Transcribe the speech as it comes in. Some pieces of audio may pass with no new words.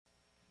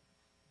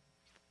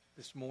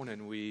This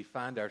morning we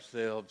find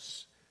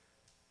ourselves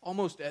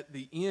almost at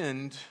the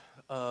end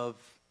of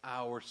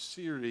our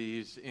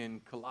series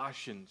in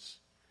Colossians.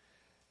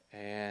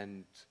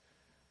 And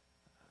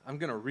I'm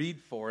going to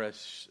read for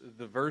us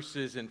the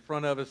verses in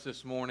front of us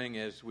this morning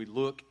as we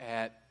look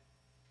at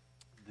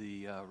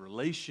the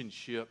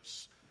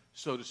relationships,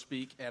 so to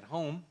speak, at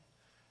home.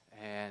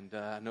 And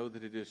I know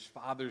that it is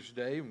Father's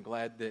Day. I'm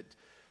glad that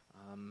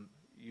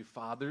you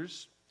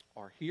fathers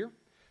are here.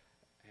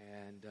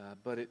 And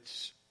but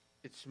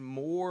it's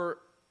more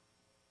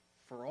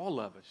for all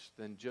of us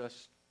than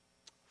just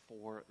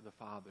for the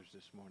fathers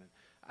this morning.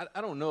 I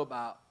don't know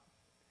about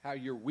how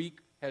your week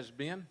has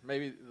been.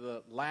 Maybe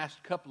the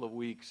last couple of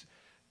weeks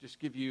just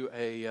give you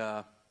it's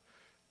a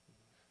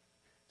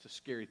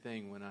scary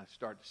thing when I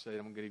start to say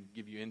I'm going to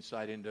give you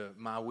insight into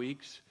my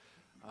weeks.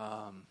 You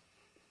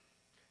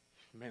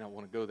may not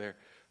want to go there.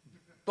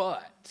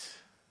 But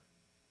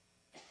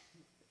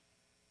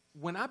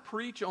when I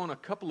preach on a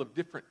couple of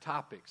different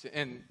topics,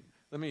 and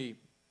let me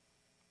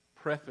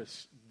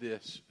preface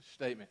this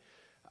statement.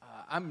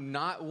 I'm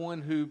not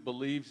one who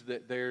believes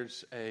that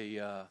there's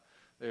a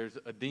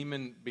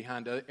demon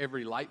behind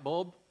every light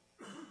bulb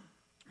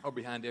or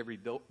behind every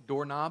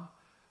doorknob.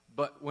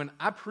 But when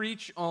I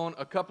preach on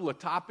a couple of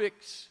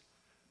topics,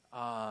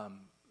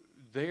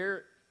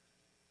 there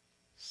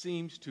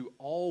seems to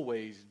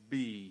always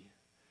be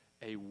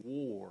a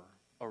war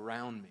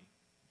around me.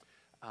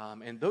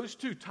 And those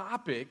two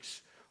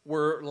topics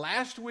were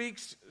last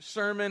week's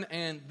sermon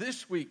and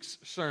this week's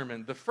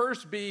sermon. The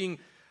first being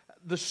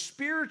the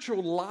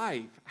spiritual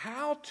life,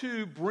 how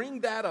to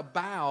bring that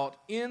about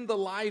in the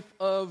life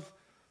of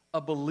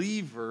a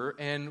believer.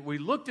 And we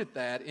looked at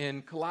that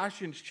in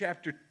Colossians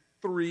chapter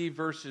 3,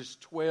 verses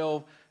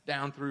 12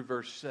 down through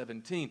verse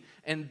 17.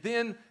 And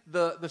then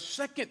the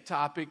second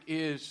topic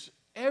is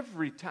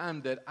every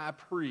time that I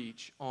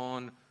preach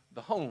on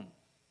the home,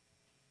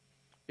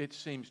 it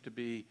seems to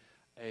be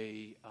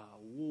a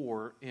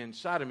war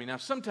inside of me. Now,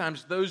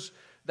 sometimes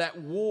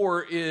that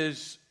war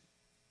is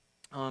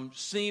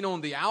seen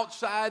on the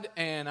outside,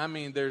 and I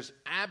mean, there's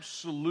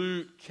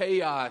absolute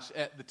chaos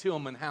at the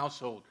Tillman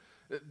household.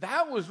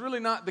 That was really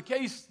not the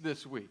case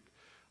this week.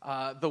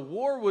 The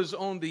war was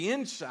on the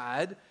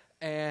inside,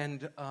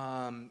 and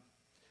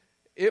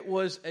it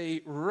was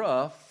a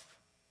rough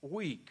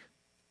week.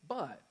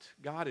 But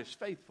God is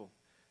faithful,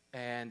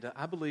 and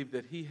I believe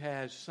that He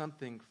has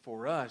something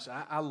for us.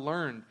 I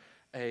learned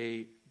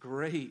a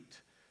great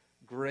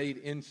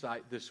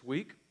insight this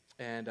week,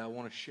 and I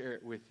want to share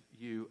it with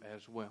you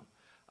as well.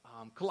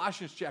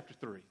 Colossians chapter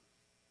 3.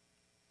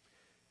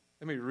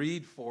 Let me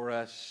read for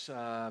us.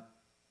 Let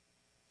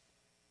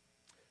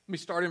me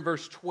start in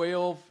verse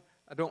 12.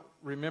 I don't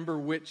remember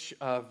which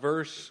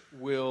verse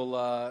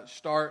we'll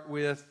start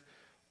with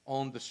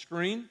on the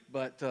screen,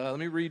 but let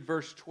me read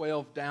verse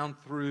 12 down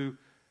through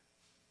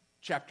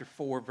chapter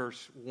 4,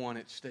 verse 1.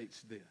 It states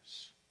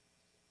this.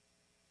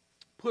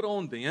 Put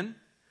on then,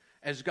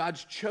 as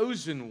God's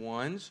chosen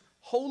ones,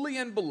 holy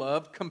and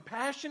beloved,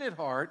 compassionate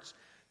hearts,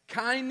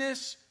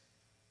 kindness,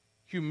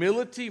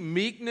 humility,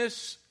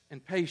 meekness,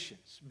 and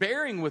patience,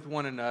 bearing with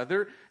one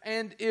another,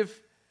 and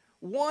if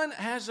one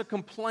has a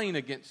complaint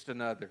against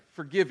another,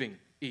 forgiving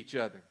each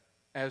other,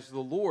 as the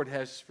Lord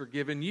has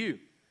forgiven you.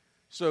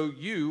 So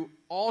you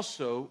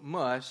also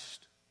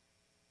must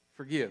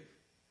forgive.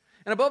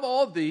 And above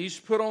all these,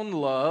 put on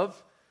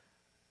love,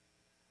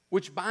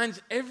 which binds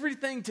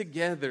everything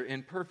together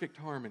in perfect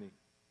harmony.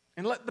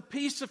 And let the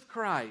peace of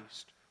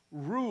Christ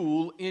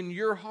rule in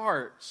your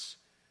hearts,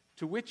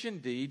 to which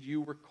indeed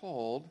you were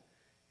called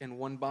in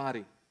one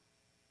body.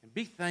 And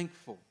be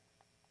thankful.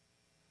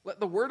 Let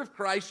the word of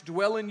Christ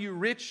dwell in you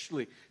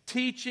richly,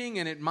 teaching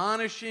and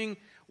admonishing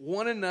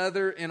one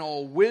another in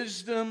all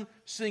wisdom,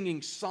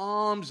 singing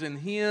psalms and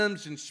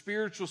hymns and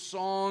spiritual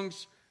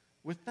songs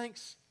with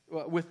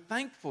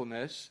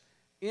thankfulness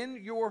in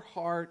your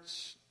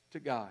hearts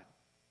to God.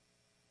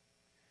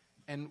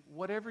 And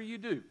whatever you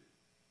do,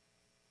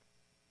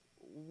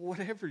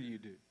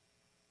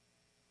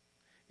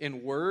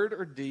 in word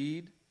or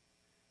deed,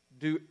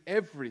 do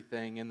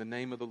everything in the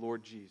name of the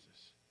Lord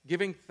Jesus,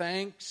 giving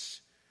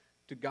thanks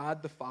to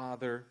God the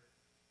Father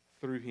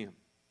through Him.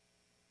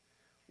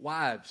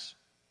 Wives,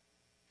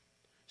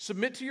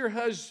 submit to your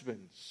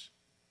husbands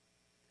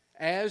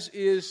as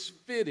is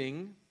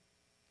fitting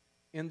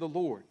in the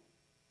Lord.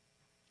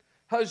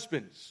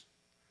 Husbands,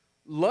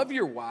 love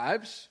your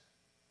wives.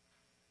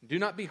 Do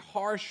not be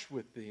harsh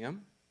with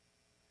them.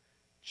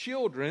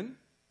 Children,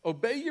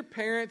 obey your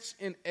parents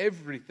in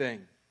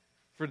everything,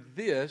 for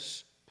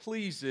this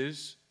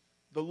pleases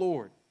the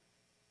Lord.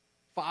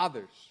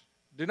 Fathers,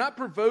 do not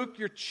provoke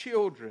your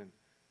children,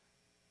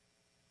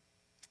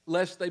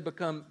 lest they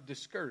become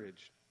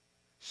discouraged.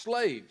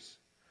 Slaves,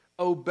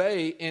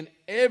 obey in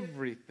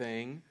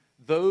everything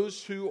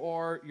those who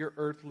are your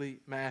earthly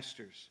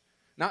masters,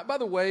 not by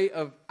the way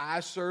of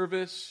eye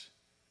service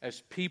as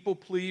people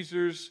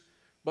pleasers,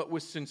 but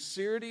with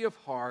sincerity of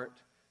heart,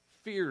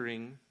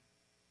 fearing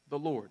the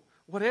Lord.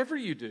 Whatever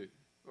you do,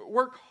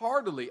 work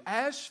heartily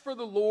as for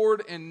the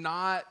Lord and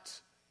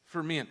not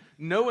for men,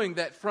 knowing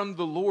that from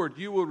the Lord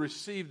you will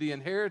receive the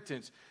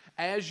inheritance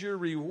as your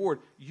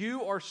reward.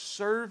 You are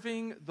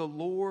serving the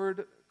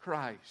Lord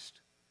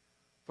Christ.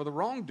 For the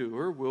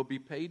wrongdoer will be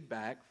paid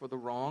back for the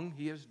wrong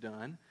he has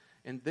done,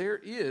 and there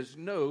is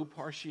no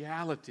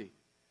partiality.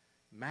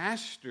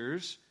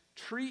 Masters,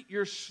 treat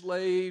your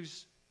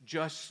slaves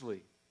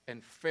justly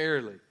and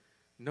fairly,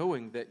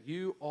 knowing that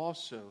you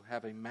also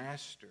have a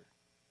master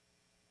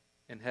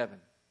in heaven.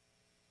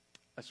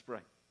 Let's pray.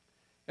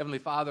 Heavenly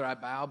Father, I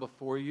bow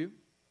before you.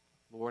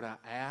 Lord, I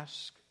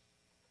ask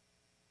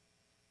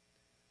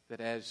that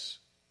as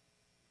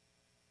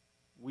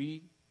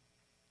we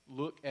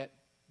look at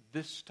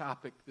this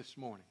topic this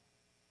morning,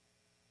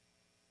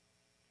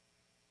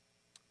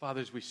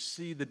 Father, as we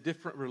see the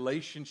different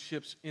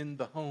relationships in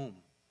the home,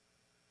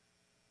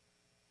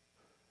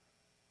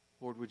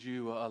 Lord, would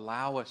you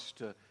allow us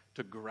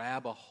to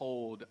grab a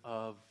hold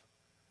of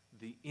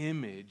the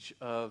image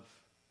of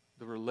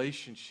the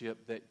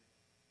relationship that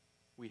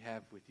we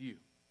have with you.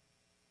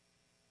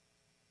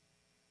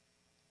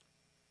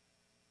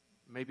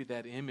 Maybe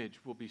that image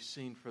will be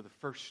seen for the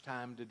first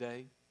time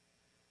today.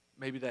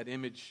 Maybe that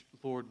image,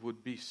 Lord,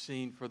 would be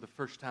seen for the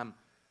first time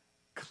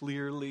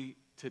clearly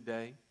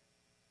today.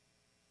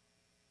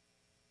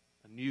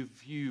 A new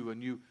view, a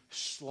new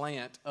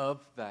slant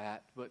of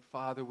that. But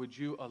Father, would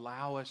you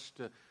allow us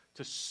to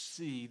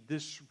see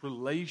this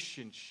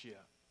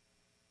relationship,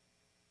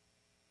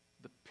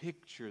 the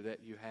picture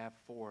that you have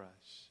for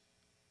us,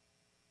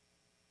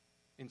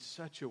 in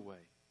such a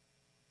way,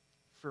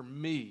 for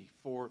me,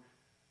 for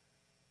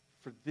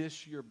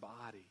this your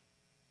body,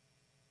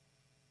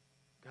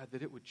 God,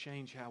 that it would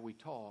change how we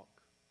talk.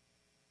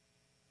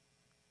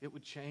 It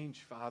would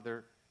change,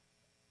 Father,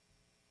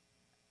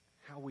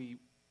 how we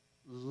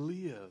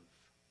live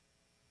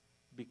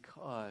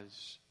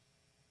because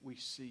we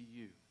see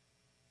you.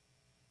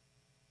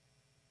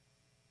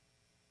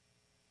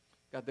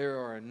 God, there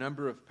are a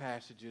number of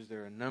passages,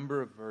 there are a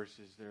number of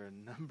verses, there are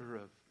a number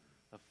of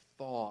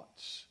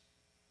thoughts.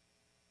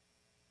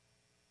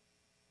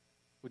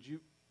 Would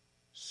you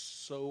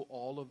sew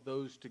all of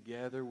those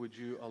together? Would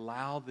you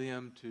allow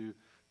them to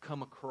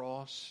come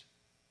across?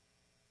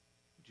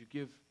 Would you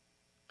give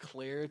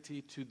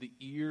clarity to the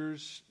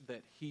ears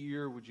that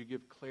hear? Would you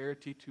give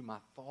clarity to my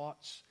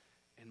thoughts?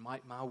 And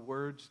might my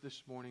words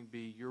this morning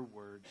be your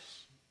words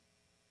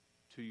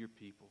to your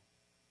people?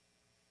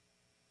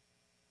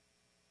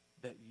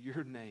 That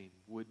your name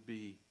would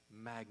be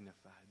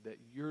magnified, that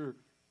your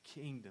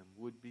kingdom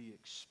would be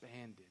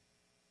expanded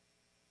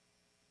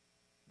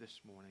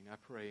this morning. I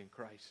pray in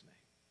Christ's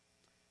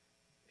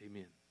name.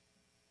 Amen.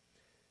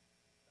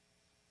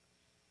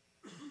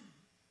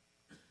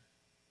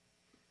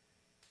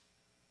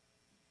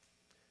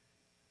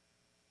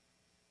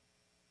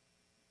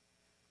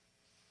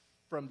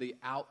 From the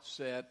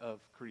outset of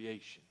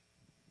creation,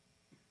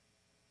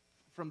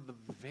 from the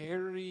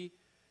very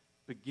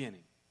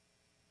beginning,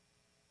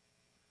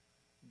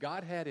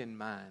 God had in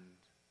mind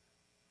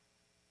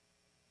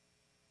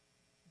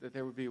that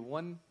there would be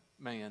one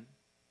man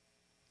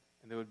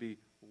and there would be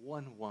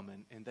one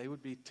woman, and they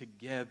would be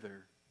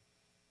together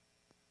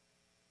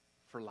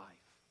for life.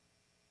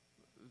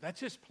 That's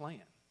his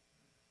plan.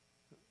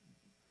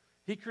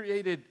 He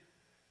created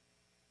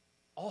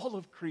all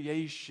of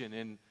creation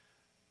in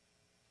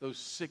those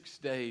 6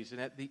 days,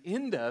 and at the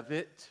end of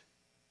it,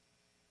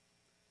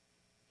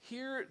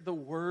 hear the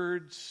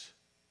words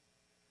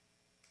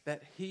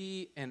that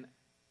he and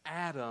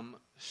Adam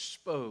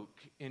spoke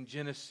in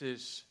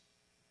Genesis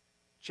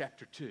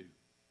chapter 2.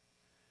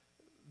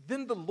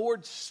 Then the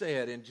Lord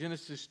said in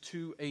Genesis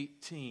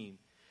 2:18,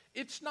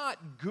 "It's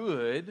not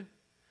good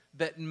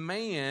that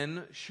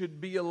man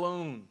should be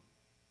alone.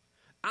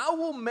 I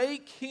will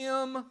make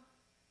him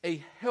a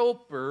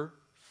helper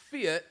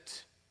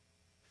fit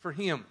for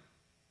him."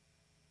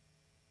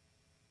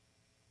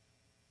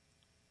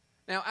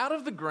 Now, out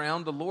of the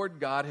ground, the Lord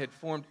God had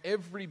formed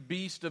every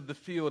beast of the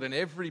field and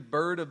every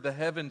bird of the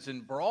heavens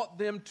and brought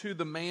them to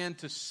the man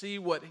to see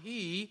what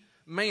he,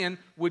 man,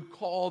 would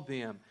call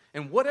them.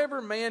 And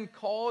whatever man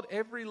called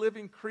every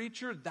living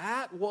creature,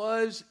 that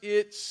was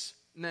its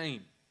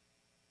name.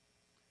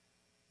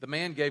 The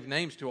man gave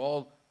names to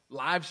all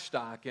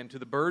livestock and to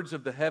the birds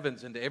of the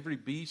heavens and to every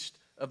beast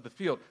of the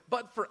field.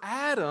 But for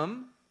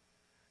Adam,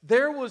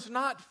 there was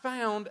not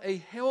found a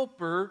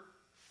helper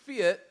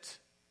fit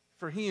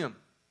for him.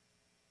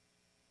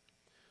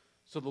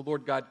 So the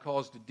Lord God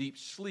caused a deep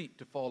sleep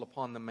to fall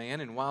upon the man,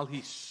 and while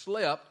he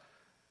slept,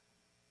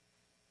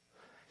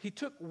 he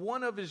took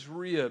one of his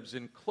ribs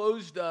and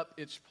closed up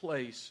its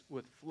place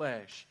with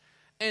flesh.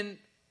 And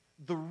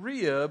the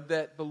rib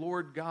that the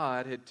Lord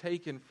God had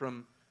taken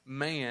from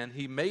man,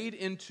 he made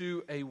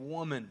into a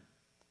woman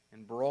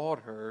and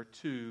brought her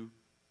to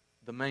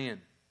the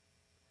man.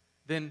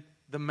 Then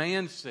the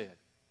man said,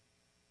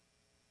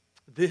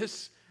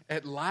 "This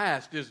at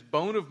last is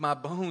bone of my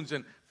bones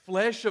and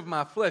flesh of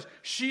my flesh.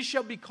 She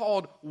shall be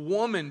called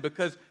woman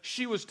because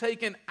she was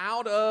taken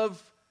out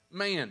of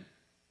man.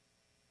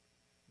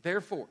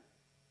 Therefore,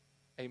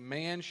 a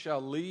man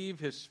shall leave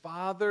his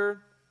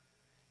father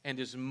and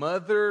his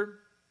mother,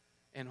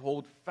 and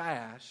hold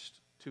fast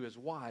to his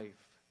wife,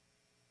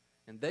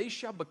 and they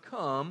shall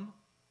become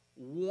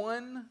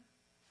one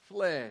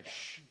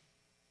flesh.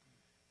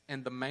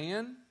 And the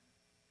man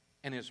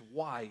and his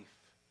wife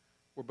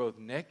were both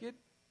naked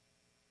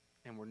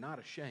and were not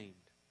ashamed.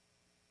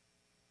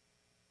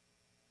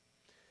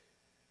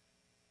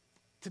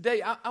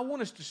 Today, I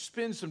want us to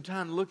spend some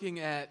time looking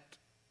at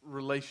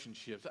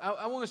relationships.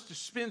 I want us to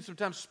spend some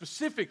time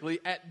specifically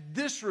at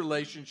this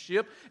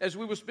relationship, as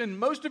we will spend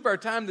most of our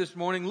time this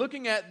morning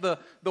looking at the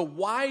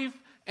wife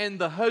and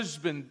the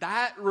husband,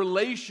 that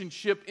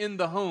relationship in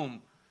the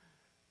home.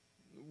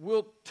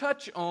 We'll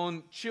touch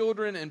on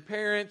children and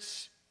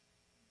parents,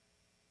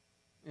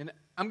 and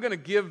I'm going to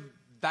give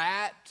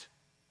that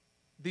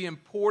the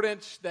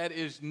importance that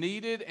is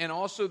needed, and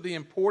also the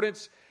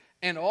importance,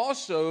 and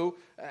also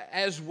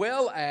as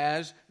well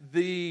as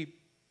the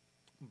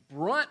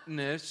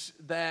bruntness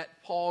that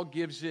Paul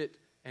gives it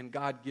and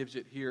God gives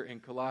it here in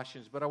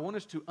Colossians. But I want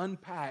us to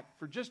unpack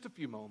for just a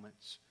few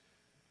moments.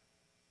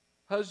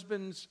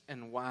 Husbands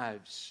and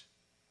wives.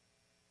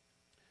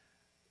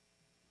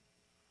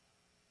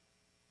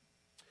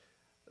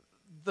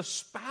 The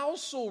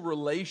spousal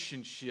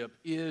relationship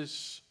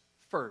is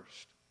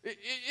first.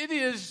 It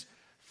is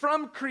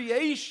from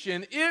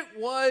creation. It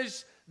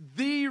was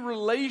the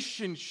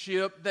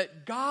relationship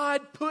that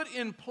God put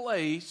in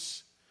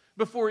place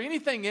before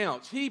anything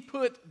else. He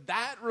put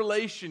that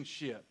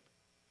relationship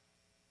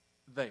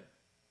there.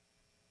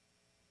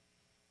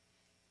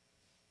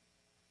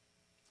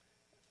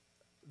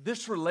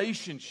 This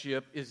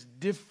relationship is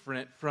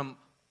different from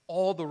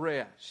all the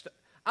rest.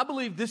 I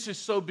believe this is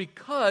so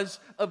because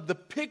of the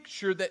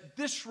picture that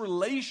this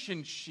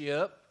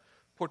relationship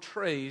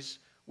portrays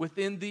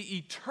within the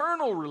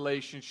eternal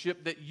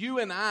relationship that you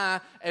and I,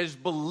 as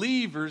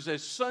believers,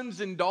 as sons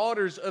and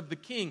daughters of the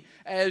King,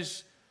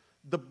 as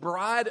the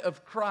bride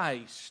of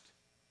Christ,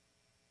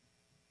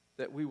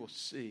 that we will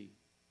see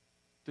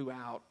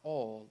throughout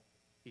all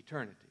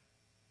eternity.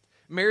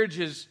 Marriage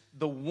is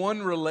the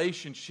one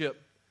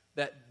relationship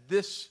that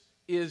this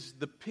is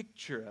the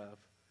picture of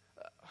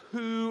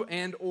who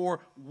and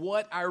or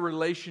what our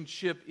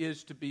relationship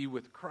is to be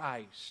with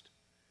Christ.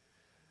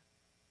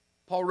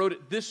 Paul wrote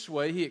it this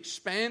way. He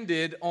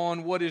expanded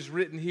on what is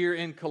written here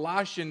in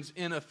Colossians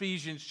in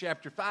Ephesians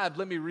chapter 5.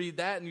 Let me read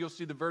that, and you'll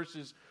see the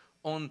verses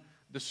on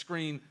the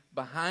screen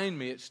behind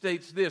me. It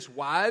states this: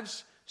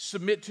 Wives,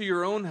 submit to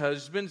your own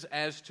husbands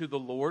as to the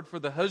Lord, for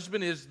the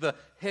husband is the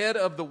head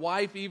of the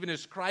wife, even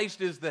as Christ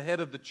is the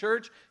head of the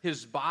church,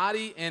 his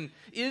body, and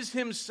is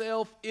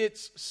himself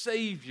its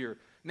Savior.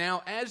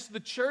 Now, as the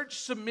church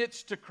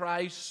submits to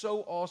Christ,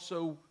 so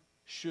also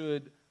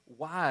should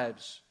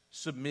wives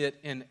submit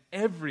in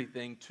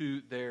everything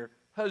to their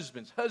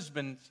husbands.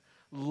 Husbands,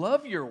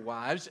 love your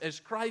wives as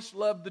Christ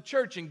loved the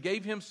church and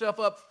gave himself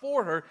up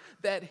for her,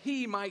 that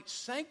he might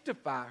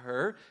sanctify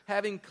her,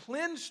 having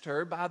cleansed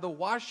her by the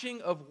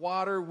washing of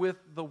water with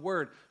the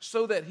word,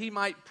 so that he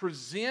might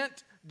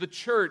present the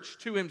church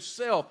to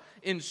himself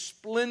in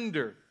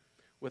splendor,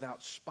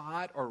 without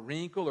spot or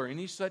wrinkle or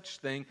any such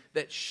thing,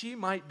 that she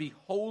might be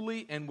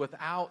holy and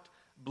without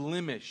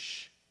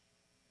blemish.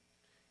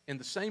 In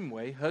the same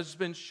way,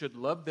 husbands should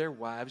love their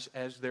wives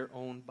as their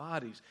own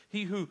bodies.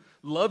 He who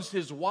loves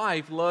his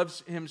wife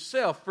loves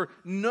himself. For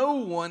no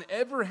one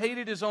ever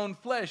hated his own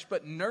flesh,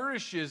 but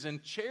nourishes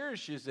and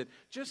cherishes it,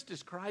 just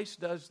as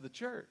Christ does the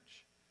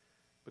church,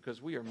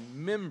 because we are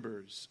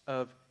members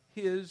of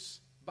his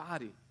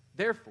body.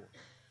 Therefore,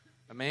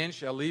 a man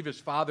shall leave his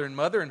father and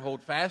mother and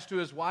hold fast to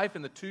his wife,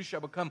 and the two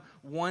shall become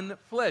one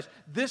flesh.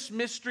 This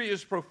mystery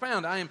is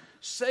profound. I am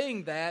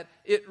saying that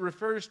it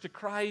refers to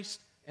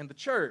Christ and the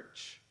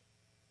church.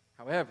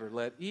 However,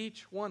 let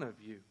each one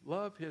of you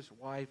love his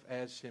wife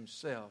as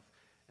himself,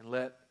 and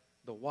let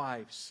the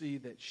wife see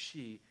that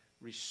she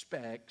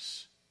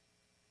respects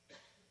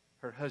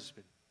her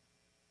husband.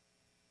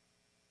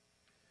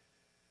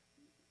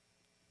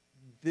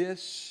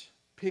 This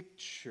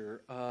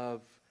picture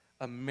of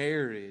a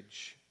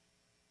marriage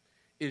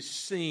is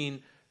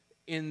seen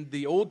in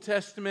the Old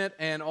Testament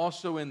and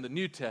also in the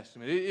New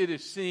Testament. It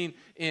is seen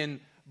in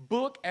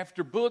book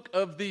after book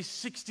of these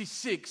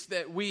 66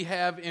 that we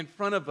have in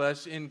front of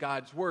us in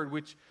God's Word,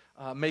 which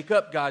make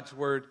up God's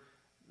Word,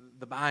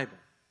 the Bible.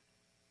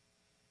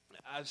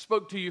 I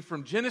spoke to you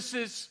from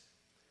Genesis.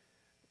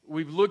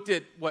 We've looked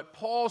at what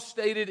Paul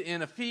stated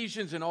in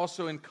Ephesians and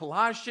also in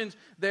Colossians.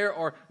 There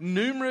are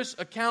numerous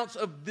accounts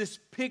of this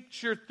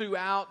picture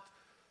throughout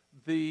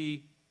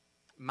the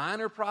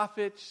minor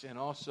prophets and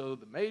also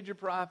the major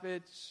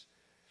prophets.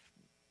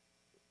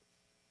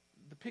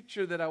 The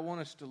picture that I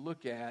want us to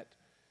look at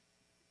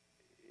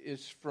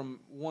is from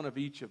one of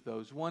each of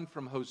those. One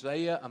from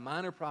Hosea, a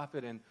minor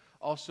prophet, and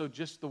also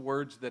just the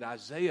words that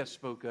Isaiah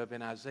spoke of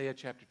in Isaiah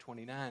chapter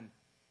 29.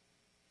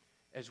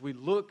 As we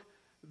look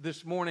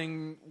this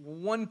morning,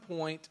 one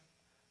point,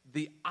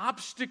 the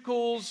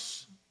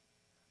obstacles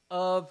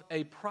of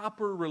a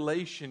proper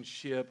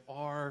relationship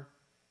are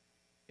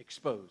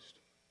exposed.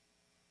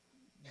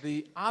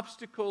 The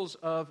obstacles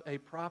of a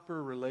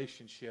proper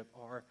relationship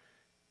are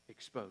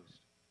exposed.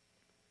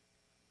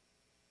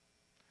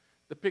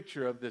 The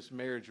picture of this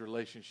marriage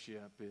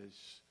relationship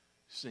is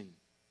seen.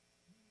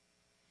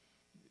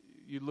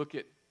 You look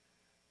at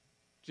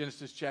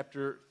Genesis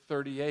chapter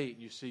 38,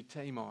 you see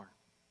Tamar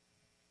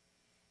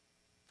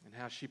and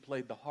how she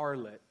played the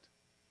harlot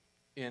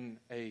in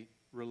a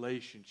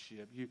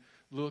relationship. You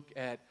look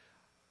at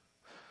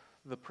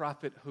the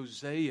prophet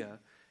Hosea,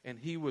 and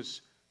he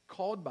was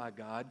called by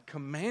God,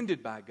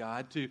 commanded by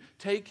God to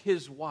take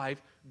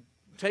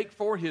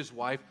for his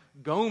wife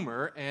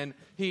Gomer, and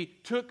he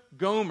took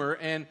Gomer,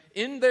 and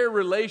in their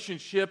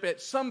relationship at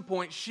some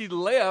point she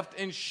left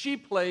and she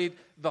played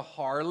the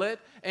harlot,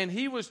 and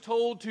he was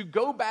told to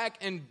go back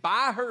and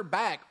buy her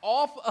back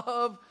off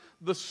of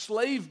the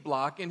slave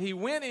block, and he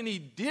went and he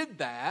did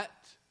that.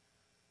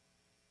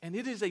 And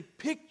it is a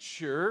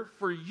picture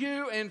for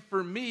you and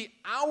for me,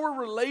 our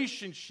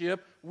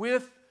relationship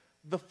with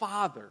the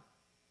Father.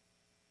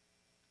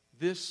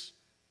 This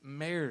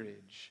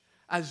marriage.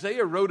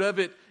 Isaiah wrote of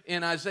it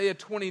in Isaiah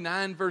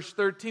 29, verse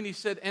 13. He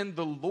said, "And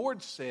the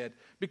Lord said,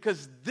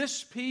 because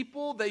this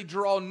people, they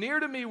draw near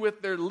to me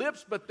with their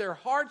lips, but their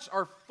hearts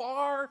are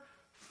far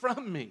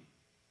from me."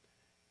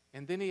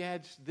 And then he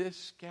adds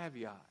this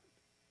caveat.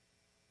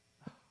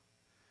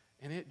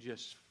 And it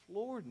just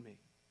floored me.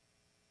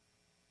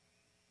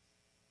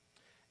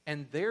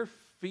 "And their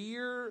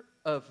fear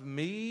of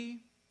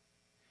me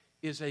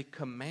is a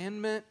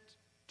commandment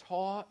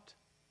taught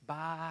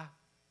by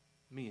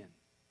men."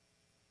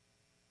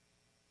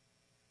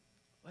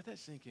 Let that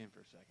sink in for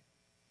a second.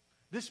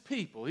 This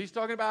people, he's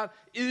talking about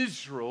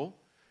Israel.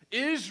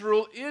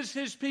 Israel is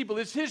his people.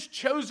 It's his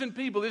chosen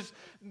people. It's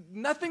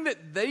nothing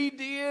that they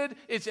did.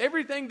 It's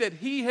everything that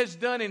he has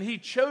done, and he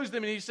chose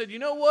them. And he said, "You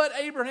know what,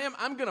 Abraham,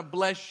 I'm going to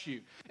bless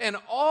you. And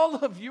all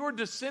of your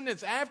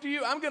descendants after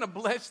you, I'm going to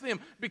bless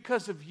them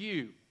because of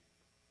you.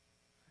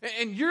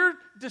 And your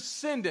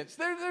descendants,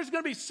 there's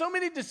going to be so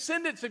many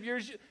descendants of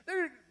yours.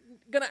 They're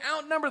going to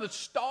outnumber the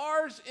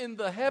stars in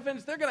the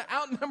heavens. They're going to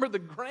outnumber the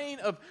grain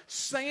of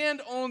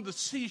sand on the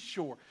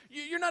seashore.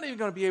 You're not even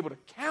going to be able to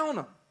count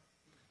them.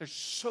 There's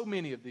so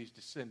many of these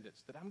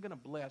descendants that I'm going to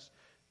bless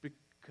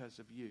because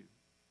of you."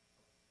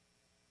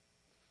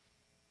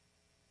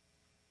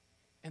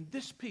 And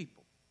this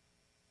people,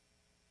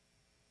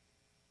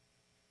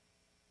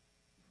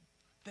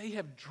 they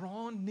have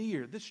drawn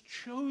near, this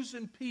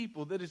chosen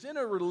people that is in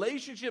a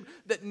relationship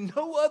that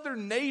no other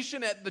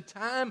nation at the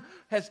time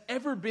has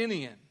ever been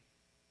in.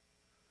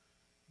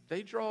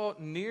 They draw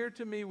near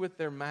to me with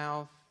their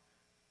mouth.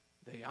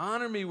 They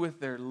honor me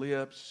with their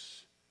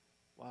lips,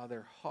 while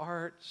their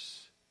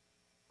hearts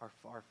are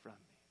far from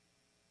me.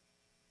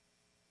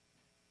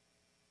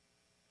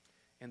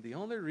 And the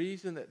only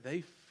reason that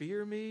they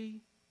fear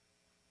me,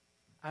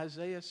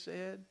 Isaiah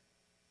said,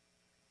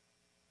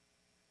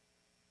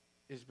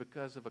 is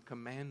because of a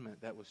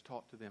commandment that was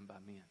taught to them by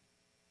men.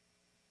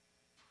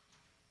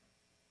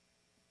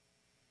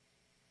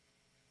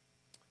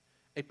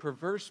 A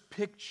perverse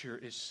picture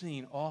is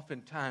seen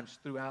oftentimes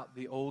throughout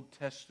the Old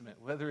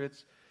Testament, whether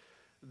it's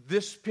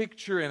this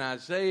picture in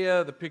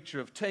Isaiah, the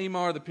picture of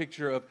Tamar, the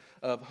picture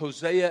of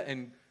Hosea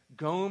and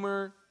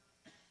Gomer.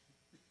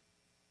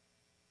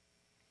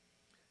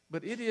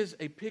 But it is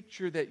a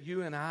picture that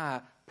you and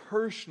I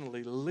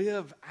personally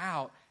live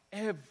out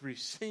every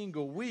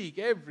single week,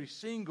 every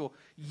single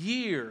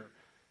year,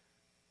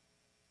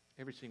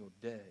 every single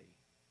day.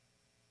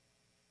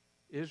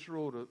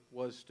 Israel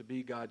was to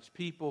be God's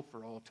people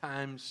for all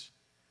times,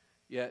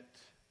 yet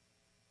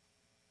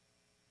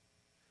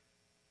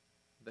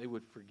they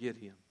would forget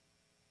Him,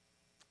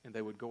 and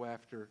they would go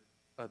after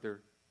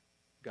other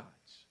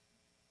gods.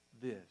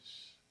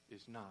 This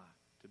is not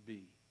to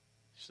be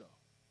so.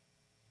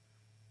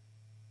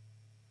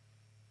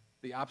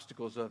 The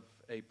obstacles of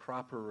a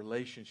proper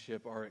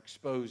relationship are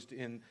exposed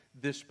in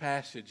this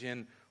passage.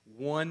 In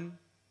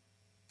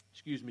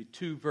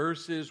 2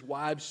 verses,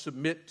 "Wives,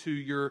 submit to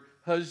your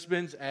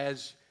husbands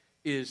as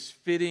is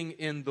fitting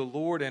in the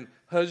Lord, and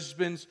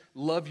husbands,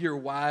 love your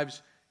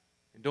wives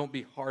and don't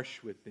be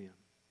harsh with them."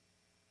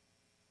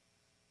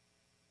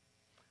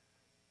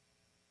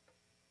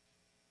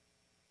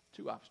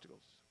 Two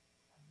obstacles.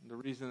 The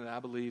reason that I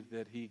believe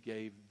that he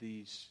gave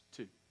these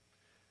two.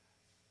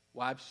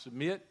 Wives,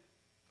 submit.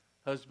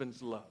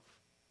 Husbands, love.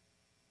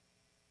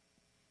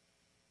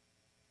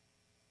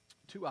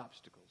 Two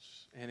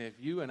obstacles. And if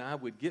you and I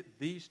would get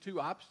these two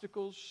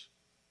obstacles,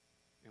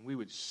 and we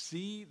would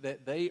see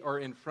that they are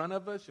in front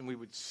of us, and we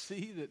would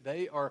see that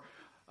they are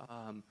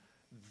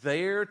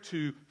there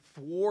to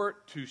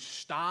thwart, to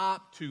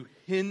stop, to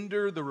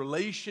hinder the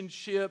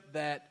relationship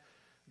that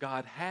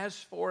God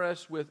has for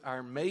us with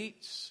our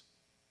mates,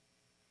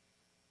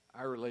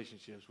 our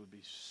relationships would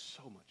be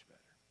so much better.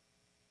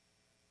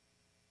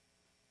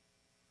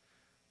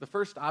 The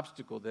first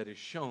obstacle that is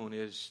shown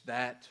is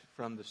that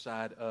from the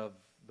side of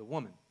the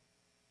woman.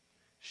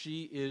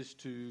 She is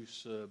to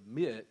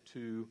submit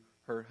to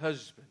her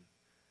husband.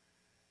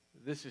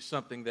 This is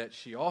something that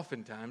she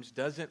oftentimes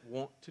doesn't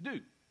want to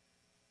do.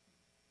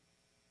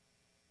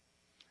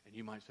 And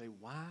you might say,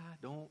 why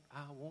don't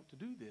I want to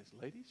do this,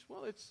 ladies?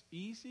 Well, it's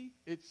easy.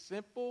 It's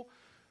simple.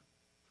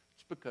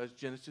 It's because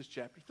Genesis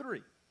chapter 3.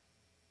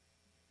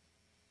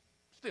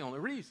 It's the only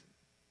reason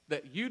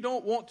that you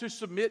don't want to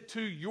submit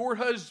to your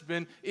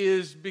husband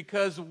is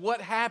because of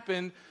what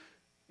happened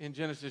in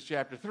Genesis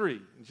chapter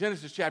 3. In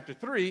Genesis chapter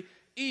 3,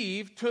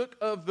 Eve took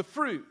of the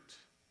fruit,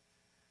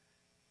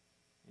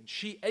 and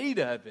she ate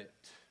of it.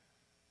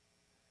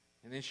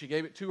 And then she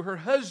gave it to her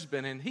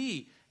husband, and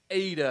he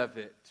ate of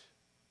it.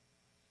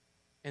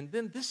 And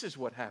then this is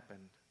what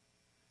happened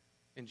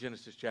in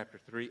Genesis chapter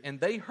 3. And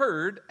they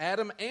heard,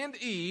 Adam and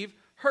Eve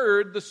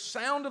heard the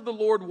sound of the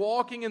Lord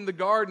walking in the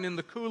garden in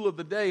the cool of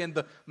the day. And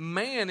the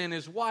man and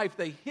his wife,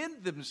 they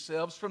hid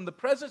themselves from the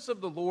presence of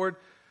the Lord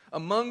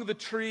among the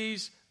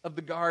trees of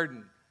the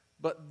garden.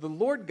 But the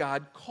Lord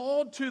God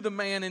called to the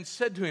man and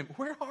said to him,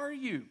 where are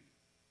you?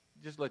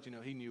 Just to let you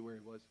know, he knew where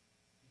he was.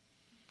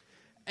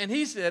 And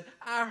he said,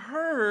 I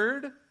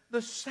heard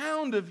the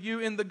sound of you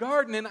in the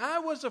garden, and I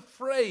was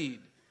afraid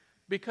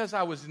because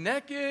I was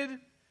naked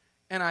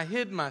and I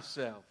hid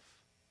myself.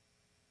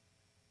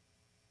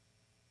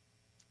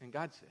 And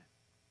God said,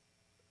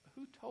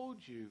 who told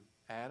you,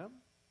 Adam?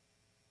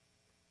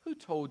 Who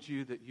told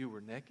you that you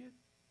were naked?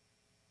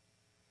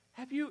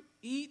 Have you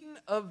eaten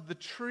of the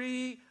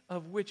tree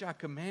of which I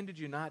commanded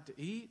you not to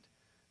eat?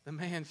 The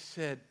man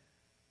said,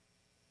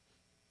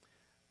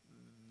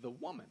 the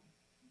woman.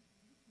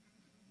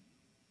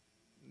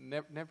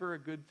 Never a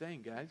good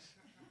thing, guys.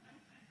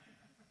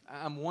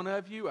 I'm one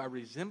of you. I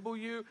resemble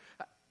you.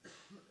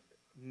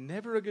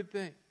 Never a good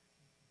thing.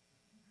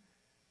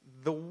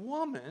 The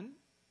woman,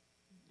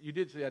 you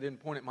did say I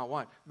didn't point at my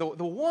wife. The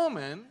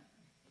woman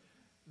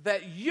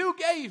that you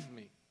gave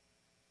me,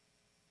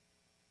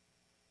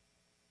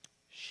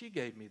 she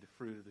gave me the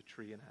fruit of the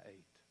tree and I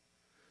ate.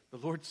 The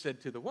Lord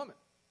said to the woman,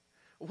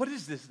 what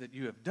is this that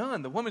you have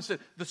done? The woman said,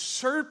 the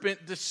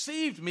serpent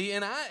deceived me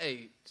and I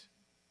ate.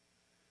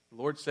 The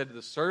Lord said to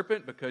the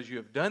serpent, because you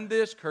have done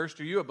this, cursed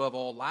are you above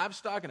all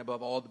livestock and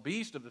above all the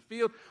beasts of the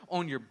field.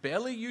 On your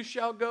belly you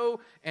shall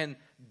go, and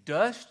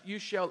dust you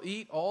shall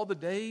eat all the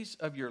days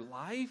of your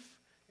life.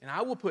 And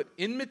I will put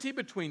enmity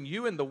between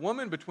you and the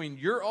woman, between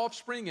your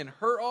offspring and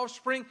her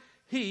offspring.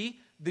 He,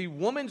 the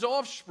woman's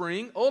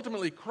offspring,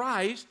 ultimately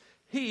Christ,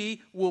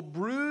 he will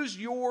bruise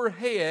your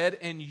head,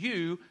 and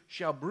you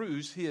shall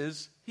bruise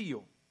his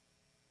heel.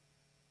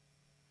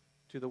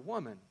 To the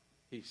woman,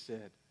 he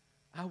said,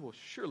 I will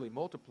surely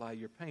multiply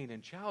your pain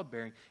in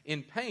childbearing.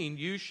 In pain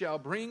you shall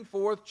bring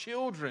forth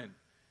children.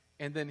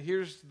 And then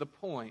here's the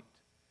point.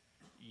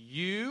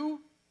 You,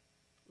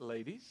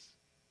 ladies,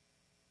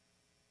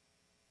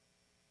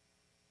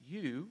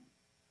 you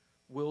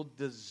will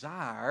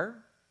desire,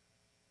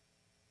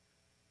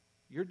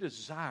 your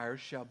desire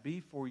shall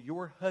be for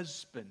your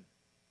husband,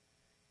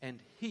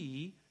 and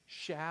he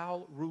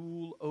shall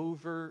rule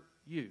over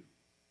you.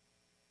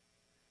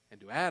 And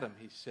to Adam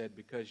he said,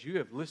 because you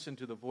have listened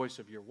to the voice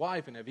of your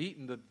wife and have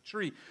eaten the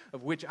tree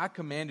of which I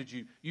commanded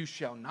you, you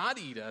shall not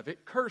eat of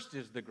it. Cursed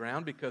is the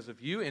ground because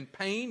of you. In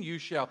pain you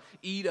shall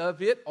eat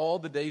of it all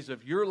the days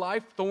of your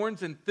life.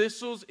 Thorns and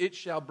thistles it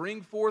shall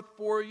bring forth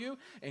for you,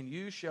 and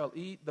you shall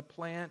eat the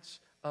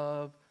plants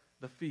of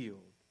the field.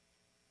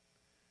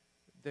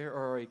 There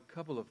are a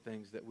couple of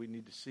things that we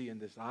need to see in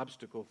this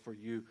obstacle for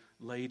you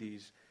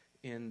ladies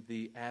in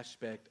the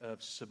aspect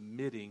of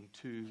submitting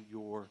to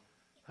your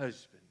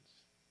husbands.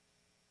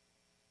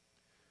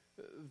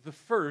 The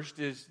first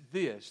is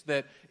this,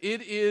 that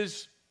it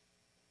is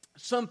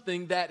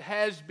something that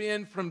has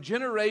been from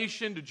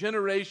generation to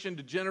generation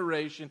to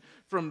generation,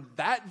 from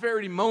that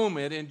very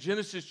moment in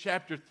Genesis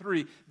chapter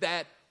 3,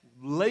 that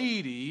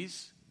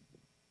ladies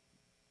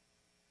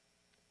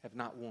have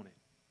not wanted.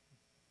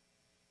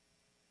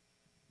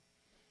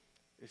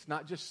 It's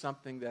not just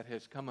something that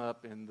has come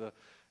up in the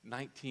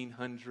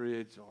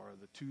 1900s or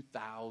the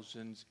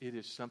 2000s. It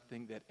is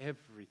something that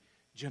every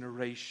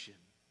generation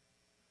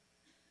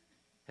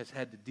has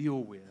had to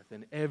deal with,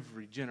 and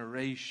every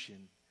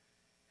generation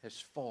has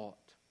fought.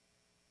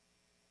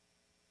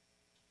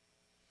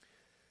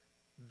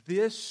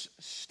 This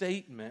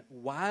statement,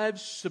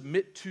 wives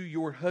submit to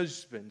your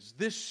husbands,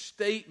 this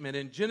statement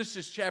in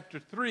Genesis chapter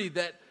 3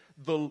 that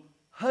the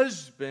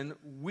husband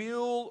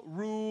will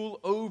rule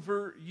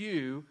over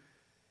you,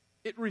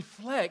 it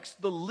reflects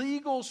the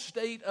legal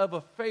state of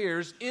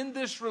affairs in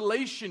this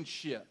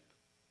relationship.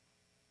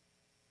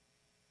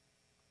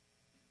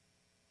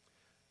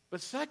 But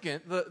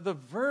second, the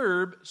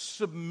verb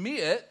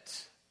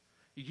submit,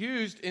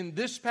 used in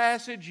this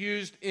passage,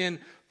 used in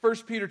 1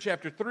 Peter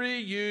chapter 3,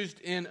 used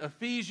in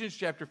Ephesians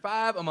chapter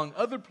 5, among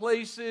other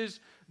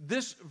places,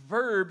 this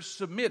verb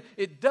submit,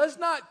 it does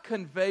not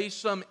convey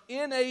some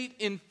innate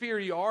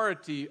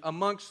inferiority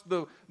amongst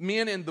the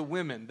men and the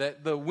women,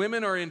 that the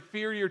women are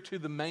inferior to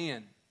the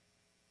man.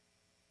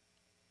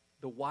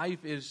 The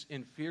wife is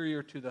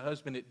inferior to the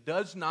husband. It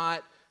does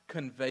not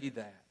convey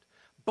that.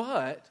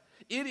 But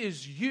it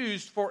is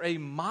used for a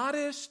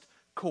modest,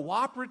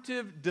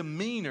 cooperative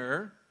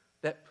demeanor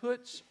that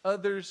puts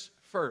others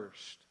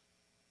first.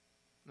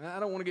 Now, I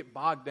don't want to get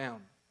bogged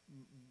down.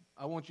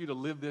 I want you to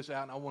live this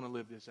out, and I want to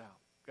live this out.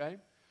 Okay?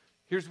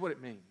 Here's what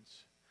it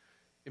means.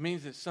 It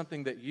means it's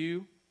something that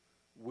you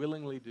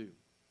willingly do.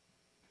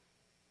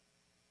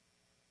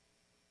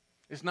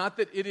 It's not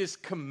that it is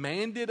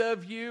commanded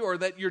of you or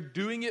that you're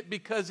doing it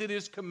because it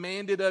is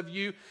commanded of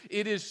you.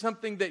 It is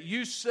something that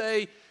you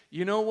say,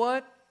 you know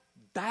what?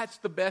 That's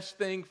the best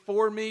thing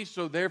for me,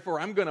 so therefore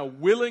I'm going to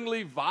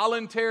willingly,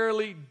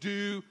 voluntarily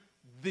do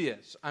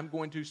this. I'm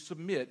going to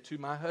submit to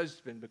my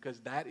husband because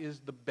that is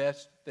the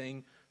best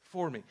thing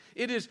for me.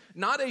 It is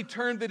not a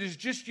term that is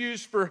just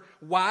used for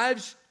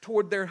wives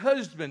toward their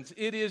husbands.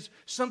 It is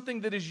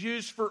something that is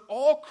used for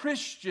all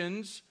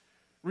Christians,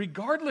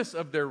 regardless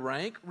of their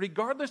rank,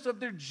 regardless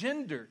of their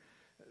gender.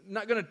 I'm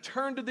not going to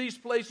turn to these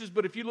places,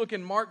 but if you look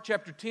in Mark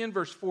chapter 10,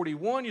 verse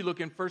 41, you look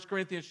in 1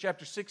 Corinthians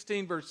chapter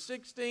 16, verse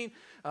 16,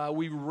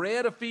 we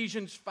read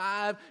Ephesians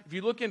 5. If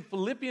you look in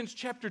Philippians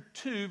chapter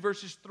 2,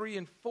 verses 3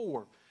 and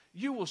 4,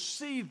 you will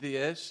see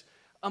this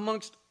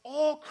amongst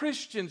all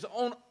Christians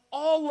on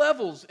all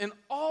levels, in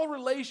all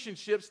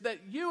relationships, that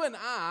you and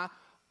I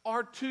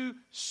are to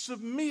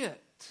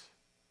submit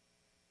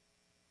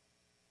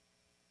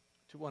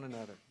to one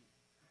another,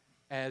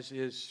 as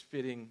is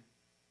fitting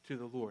to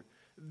the Lord.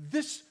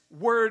 This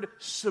word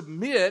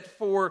submit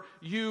for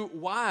you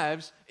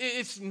wives,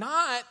 it's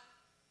not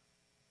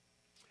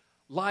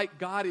like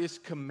God is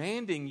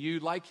commanding you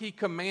like He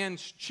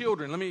commands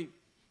children.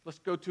 Let's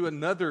go to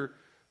another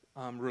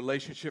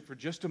relationship for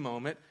just a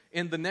moment.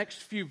 In the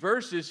next few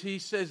verses, He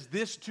says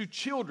this to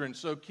children.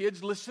 So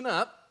kids, listen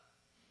up.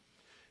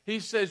 He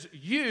says,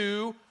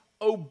 you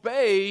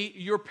obey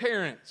your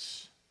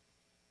parents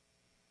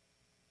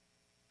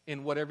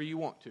in whatever you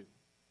want to.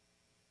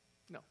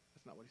 No,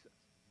 that's not what He says.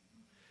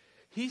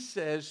 He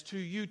says to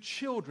you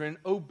children,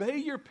 obey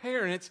your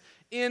parents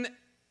in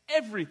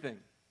everything.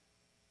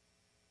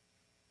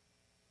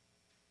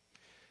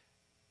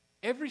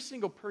 Every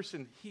single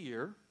person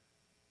here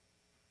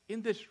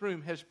in this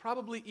room has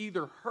probably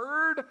either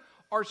heard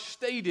or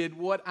stated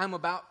what I'm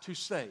about to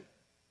say.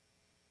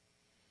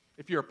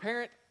 If you're a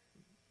parent,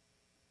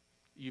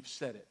 you've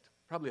said it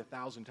probably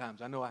 1,000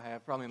 times. I know I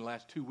have, probably in the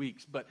last 2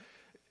 weeks, but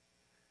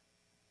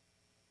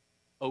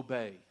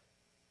obey.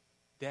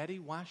 Daddy,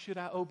 why should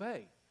I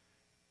obey?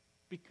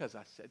 Because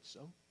I said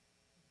so.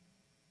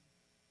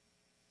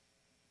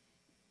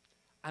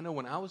 I know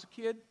when I was a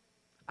kid,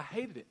 I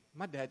hated it.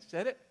 My dad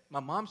said it.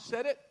 My mom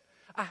said it.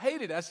 I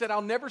hated it. I said,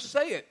 I'll never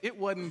say it. It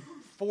wasn't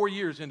 4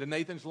 years into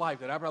Nathan's life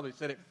that I probably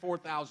said it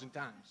 4,000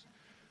 times.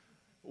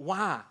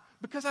 Why?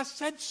 Because I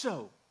said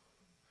so.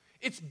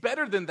 It's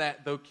better than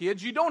that, though,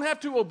 kids. You don't have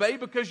to obey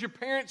because your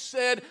parents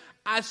said,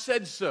 I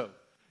said so.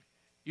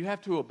 You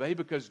have to obey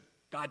because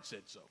God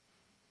said so.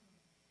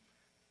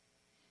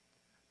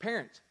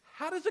 Parents,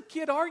 how does a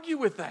kid argue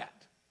with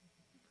that?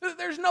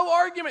 There's no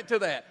argument to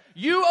that.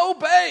 You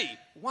obey.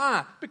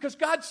 Why? Because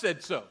God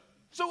said so.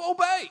 So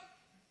obey.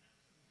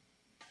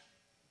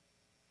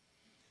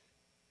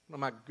 One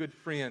of my good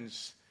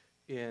friends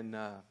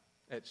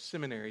at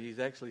seminary, he's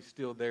actually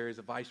still there. He's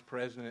a vice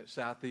president at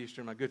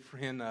Southeastern. My good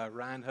friend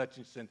Ryan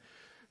Hutchinson,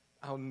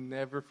 I'll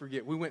never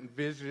forget. We went and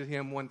visited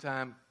him one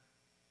time,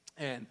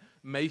 and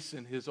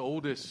Mason, his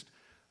oldest,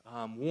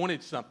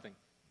 wanted something.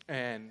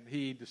 And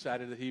he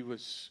decided that he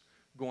was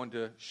going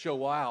to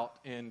show out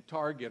in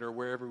Target or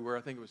wherever we were.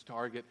 I think it was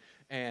Target.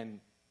 And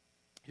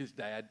his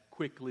dad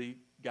quickly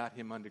got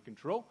him under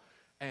control.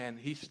 And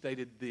he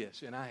stated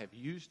this, and I have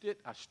used it.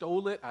 I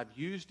stole it. I've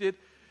used it.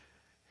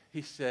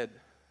 He said,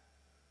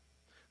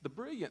 the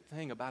brilliant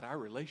thing about our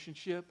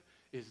relationship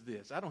is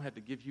this. I don't have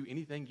to give you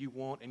anything you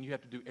want, and you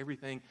have to do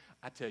everything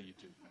I tell you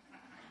to.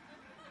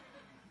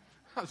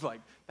 I was like,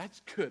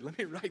 that's good. Let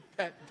me write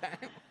that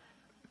down.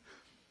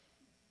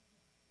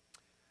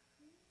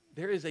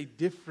 There is a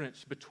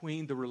difference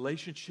between the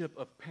relationship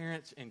of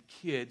parents and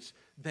kids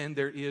than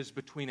there is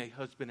between a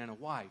husband and a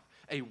wife.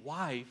 A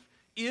wife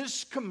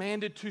is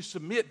commanded to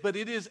submit, but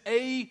it is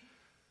a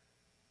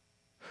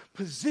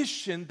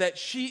position that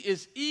she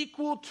is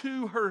equal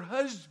to her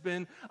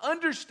husband,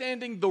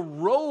 understanding the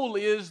role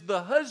is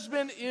the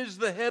husband is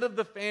the head of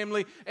the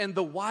family and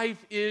the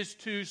wife is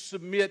to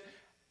submit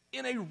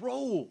in a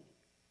role.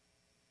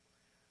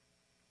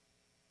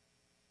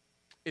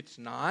 It's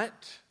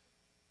not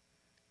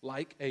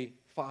like a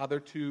father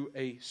to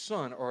a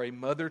son or a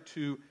mother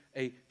to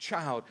a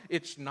child.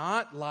 It's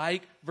not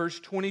like verse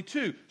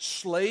 22,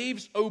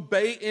 slaves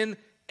obey in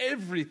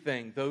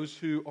everything those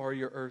who are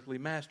your earthly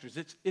masters.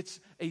 It's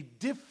a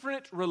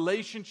different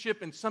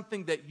relationship and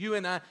something that you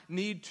and I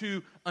need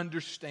to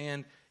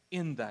understand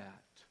in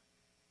that.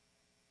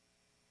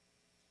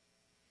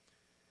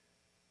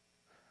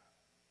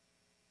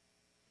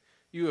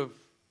 You have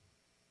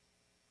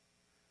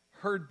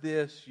heard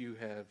this, you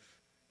have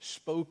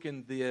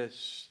spoken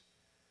this.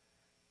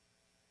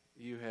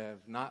 You have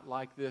not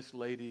liked this,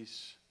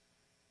 ladies.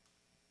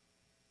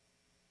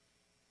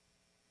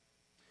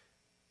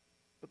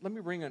 But let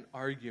me bring an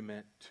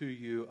argument to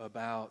you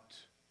about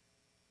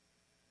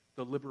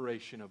the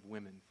liberation of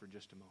women for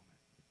just a moment.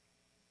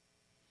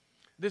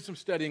 I did some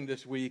studying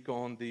this week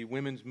on the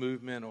women's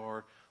movement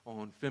or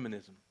on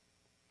feminism.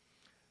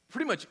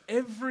 pretty much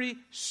every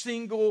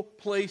single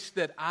place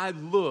that I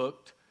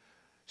looked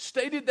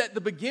stated that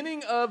the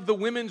beginning of the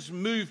women's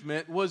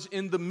movement was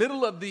in the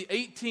middle of the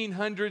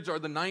 1800s or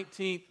the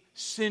 19th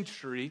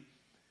century,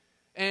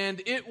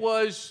 and it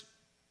was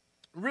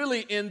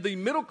really in the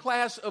middle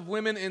class of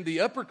women and the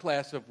upper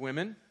class of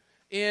women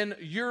in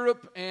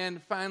Europe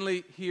and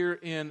finally here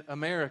in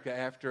America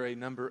after a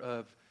number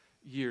of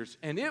years.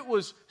 And it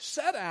was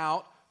set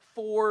out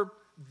for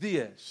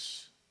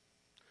this: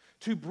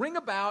 to bring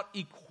about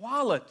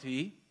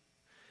equality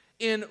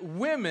in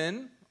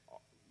women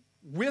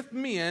with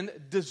men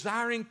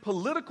desiring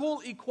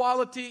political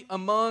equality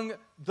among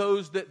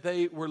those that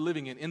they were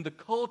living in the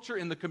culture,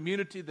 in the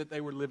community that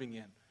they were living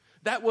in.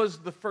 That was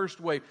the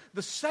first wave.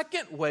 The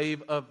second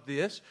wave of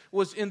this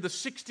was in the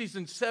 60s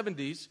and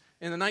 70s,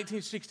 in the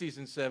 1960s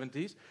and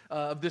 70s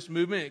of this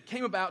movement. It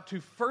came about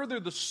to further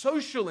the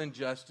social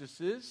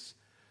injustices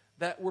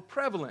that were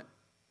prevalent.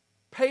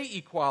 Pay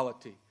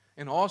equality,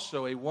 and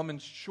also a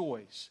woman's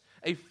choice.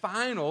 A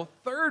final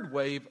third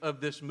wave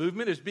of this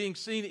movement is being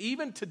seen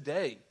even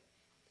today.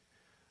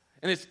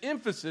 And its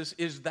emphasis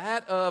is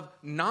that of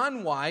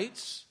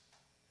non-whites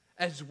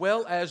as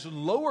well as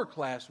lower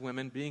class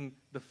women being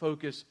the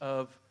focus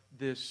of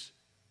this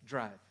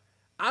drive.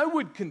 I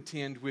would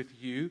contend with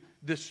you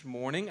this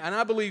morning, and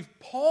I believe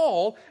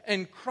Paul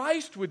and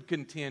Christ would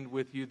contend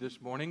with you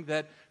this morning,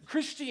 that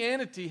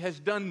Christianity has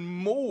done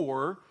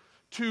more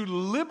to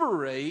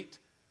liberate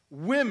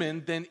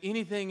women than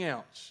anything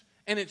else.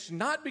 And it's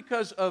not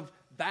because of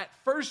that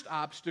first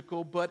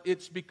obstacle, but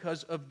it's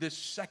because of this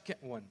second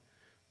one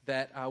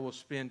that I will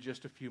spend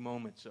just a few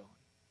moments on.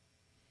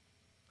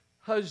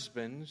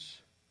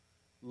 Husbands,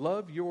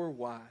 love your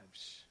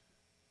wives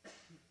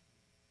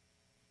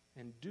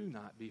and do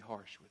not be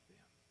harsh with them.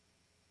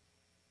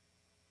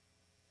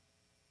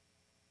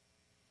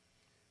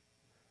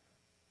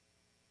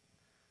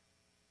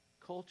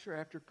 Culture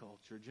after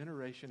culture,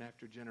 generation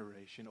after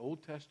generation,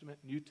 Old Testament,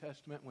 New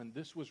Testament, when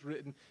this was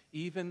written,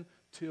 even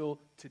till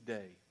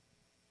today.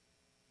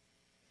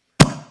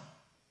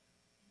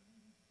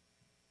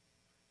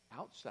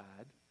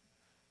 Outside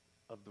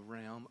of the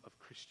realm of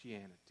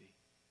Christianity,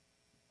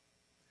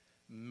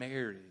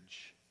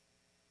 marriage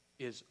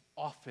is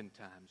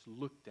oftentimes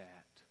looked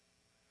at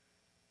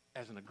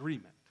as an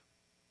agreement,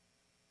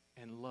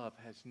 and love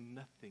has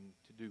nothing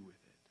to do with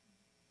it.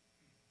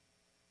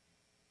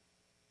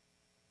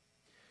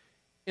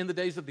 In the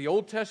days of the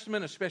Old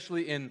Testament,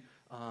 especially in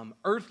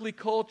earthly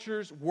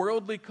cultures,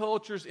 worldly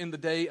cultures, in the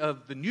day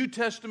of the New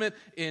Testament,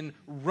 in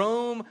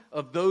Rome,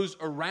 of those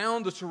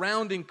around the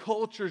surrounding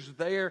cultures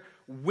there,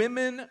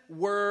 women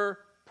were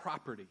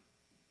property.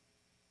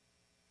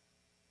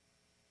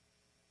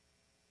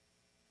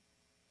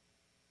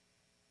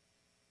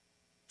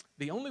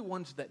 The only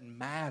ones that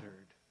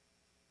mattered,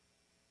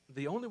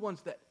 the only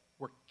ones that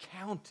were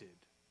counted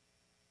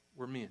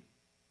were men.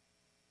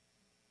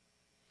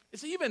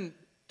 It's even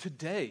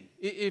today,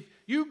 if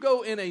you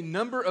go in a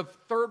number of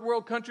third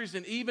world countries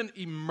and even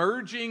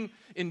emerging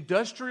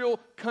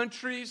industrial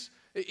countries,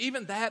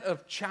 even that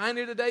of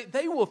China today,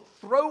 they will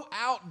throw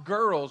out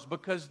girls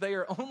because they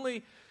are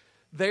only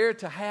there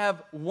to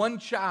have one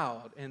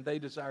child and they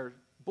desire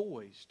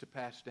boys to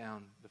pass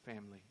down the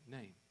family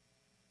name.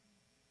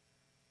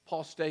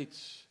 Paul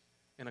states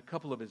in a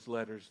couple of his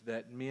letters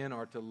that men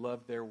are to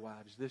love their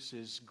wives. This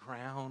is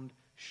ground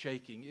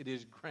shaking. It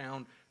is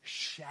ground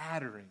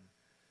shattering.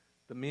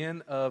 The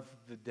men of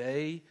the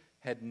day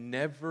had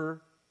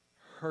never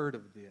heard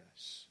of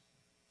this.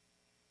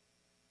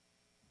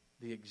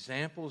 The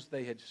examples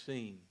they had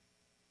seen,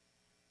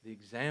 the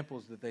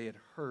examples that they had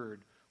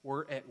heard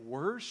were at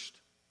worst,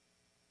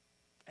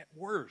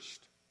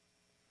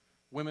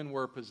 women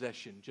were a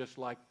possession, just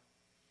like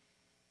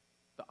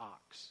the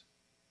ox.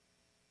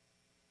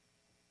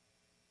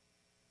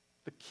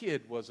 The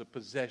kid was a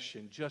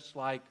possession, just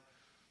like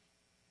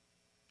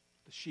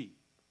the sheep,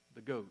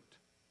 the goat.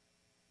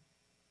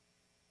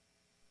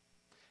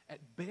 At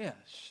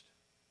best,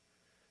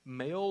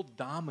 male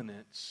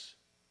dominance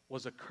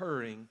was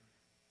occurring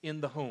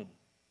in the home.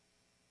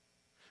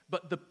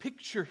 But the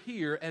picture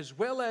here, as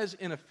well as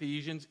in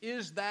Ephesians,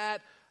 is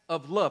that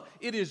of love.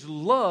 It is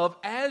love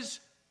as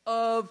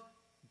of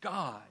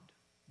God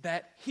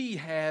that He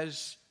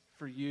has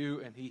for you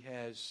and He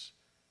has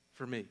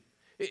for me.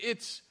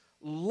 It's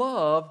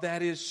love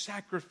that is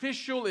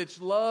sacrificial.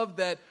 It's love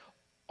that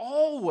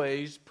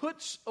always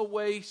puts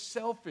away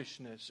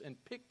selfishness and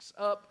picks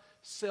up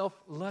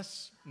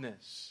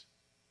selflessness.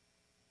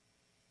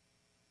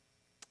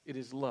 It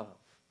is love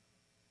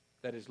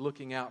that is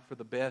looking out for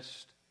the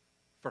best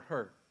for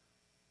her,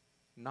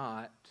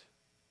 not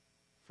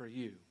for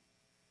you.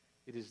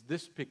 It is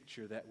this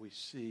picture that we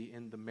see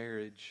in the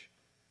marriage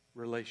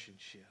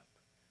relationship.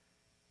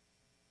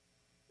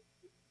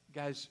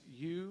 Guys,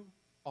 you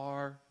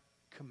are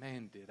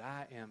commanded,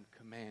 I am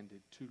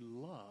commanded to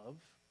love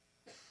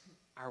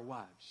our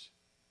wives.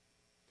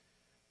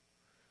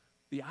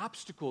 The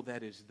obstacle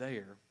that is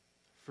there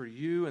for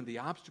you and the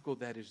obstacle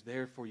that is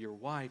there for your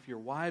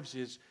wives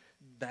is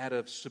that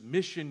of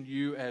submission.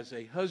 You as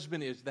a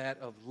husband is that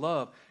of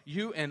love.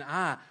 You and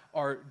I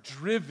are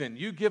driven.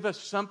 You give us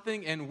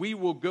something and we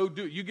will go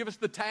do it. You give us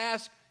the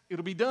task,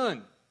 it'll be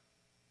done.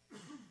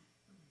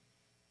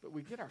 But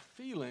we get our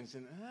feelings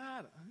and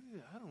I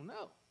don't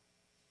know.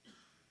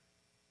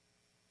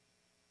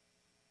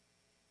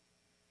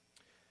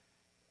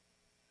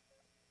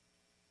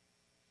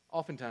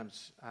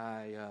 Oftentimes,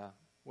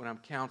 when I'm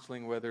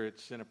counseling, whether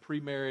it's in a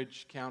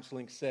pre-marriage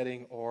counseling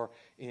setting or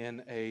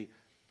in a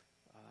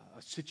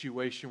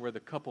situation where the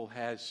couple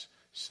has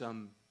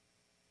some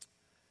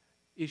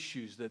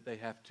issues that they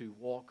have to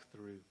walk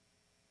through,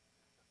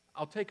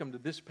 I'll take them to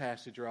this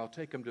passage, or I'll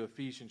take them to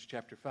Ephesians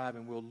chapter 5,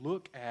 and we'll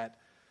look at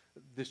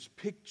this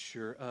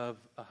picture of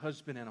a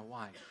husband and a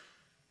wife.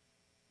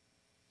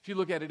 If you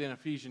look at it in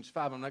Ephesians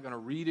 5, I'm not going to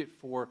read it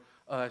for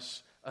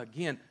us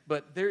again,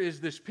 but there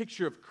is this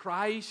picture of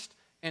Christ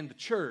and the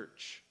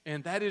church,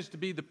 and that is to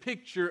be the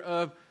picture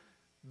of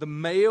the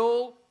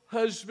male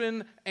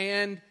husband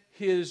and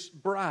his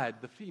bride,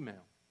 the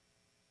female.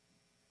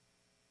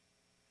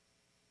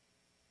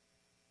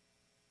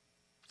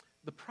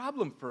 The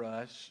problem for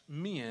us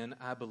men,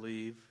 I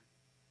believe,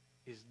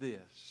 is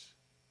this.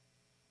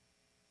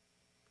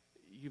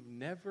 You've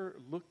never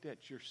looked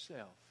at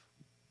yourself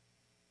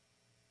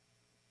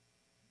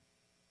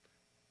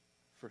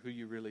for who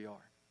you really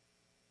are.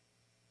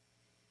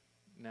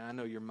 Now, I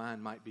know your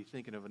mind might be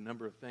thinking of a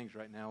number of things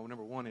right now.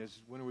 Number one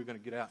is, when are we going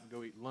to get out and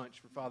go eat lunch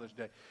for Father's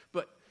Day?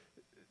 But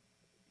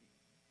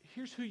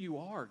here's who you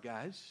are,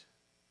 guys.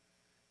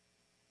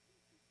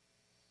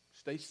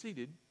 Stay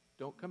seated.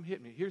 Don't come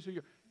hit me. Here's who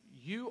you are.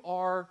 You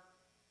are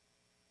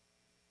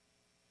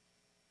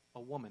a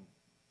woman.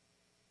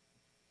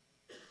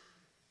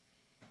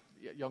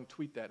 Y'all can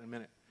tweet that in a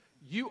minute.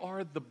 You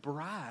are the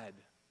bride.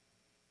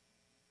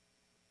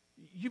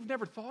 You've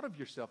never thought of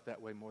yourself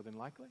that way, more than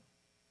likely.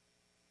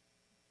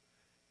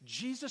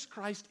 Jesus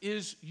Christ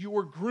is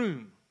your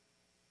groom.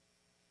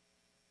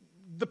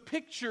 The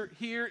picture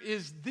here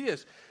is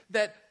this,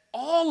 that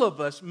all of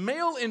us,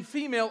 male and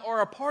female,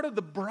 are a part of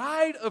the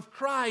bride of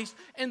Christ,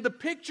 and the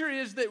picture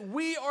is that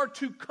we are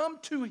to come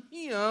to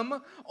Him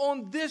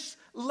on this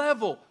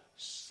level.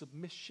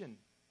 Submission.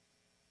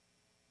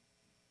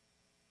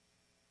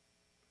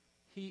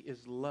 He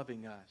is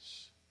loving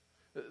us.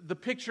 The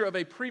picture of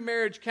a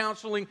pre-marriage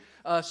counseling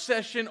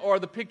session, or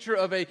the picture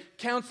of a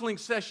counseling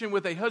session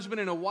with a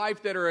husband and a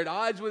wife that are at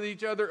odds with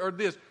each other, or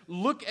this.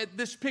 Look at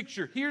this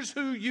picture. Here's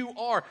who you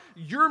are.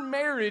 Your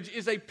marriage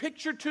is a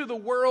picture to the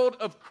world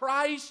of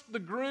Christ, the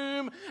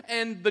groom,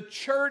 and the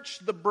church,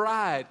 the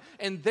bride.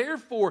 And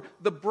therefore,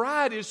 the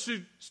bride is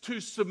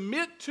to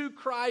submit to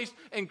Christ,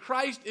 and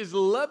Christ is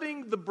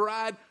loving the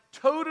bride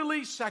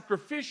totally,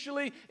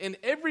 sacrificially, in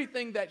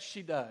everything that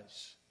she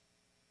does.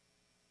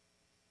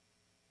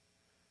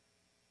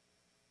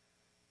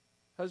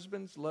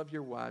 Husbands, love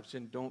your wives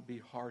and don't be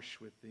harsh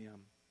with them.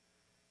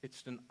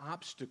 It's an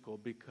obstacle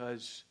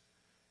because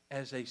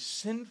as a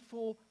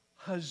sinful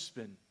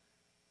husband,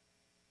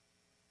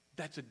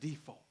 that's a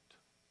default.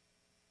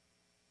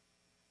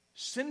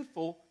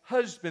 Sinful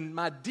husband,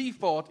 my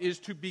default is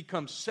to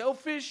become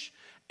selfish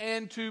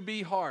and to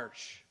be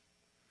harsh.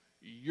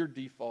 Your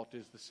default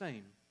is the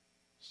same,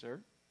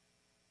 sir.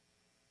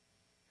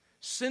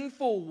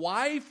 Sinful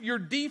wife, your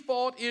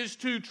default is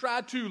to try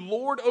to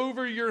lord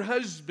over your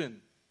husband.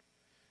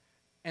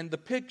 And the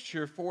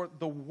picture for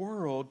the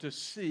world to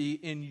see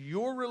in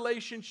your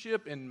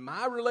relationship, in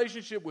my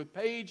relationship with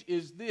Paige,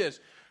 is this: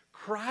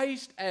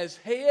 Christ as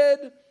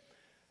head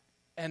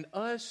and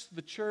us,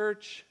 the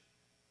church,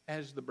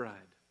 as the bride.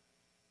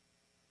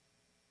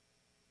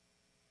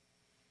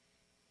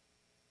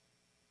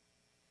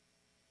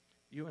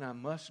 You and I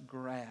must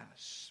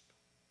grasp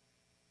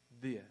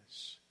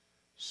this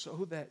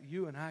so that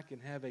you and I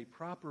can have a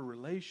proper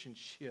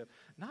relationship,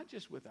 not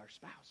just with our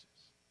spouses,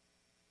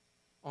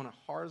 on a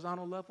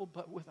horizontal level,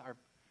 but with our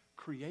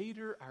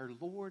Creator, our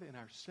Lord, and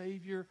our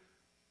Savior,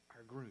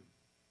 our groom.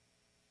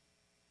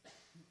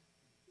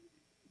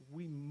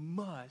 We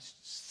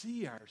must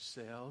see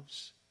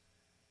ourselves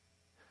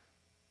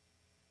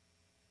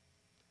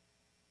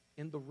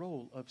in the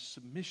role of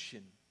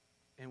submission,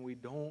 and we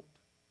don't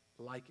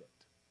like it.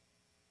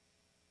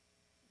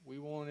 We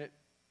want it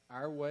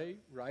our way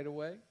right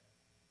away.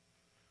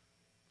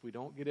 If we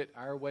don't get it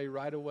our way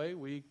right away,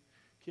 we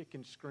kick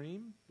and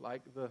scream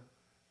like the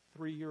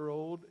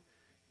 3-year-old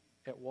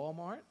at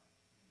Walmart.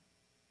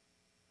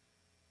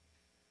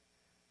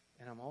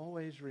 And I'm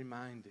always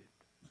reminded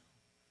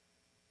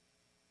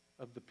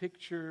of the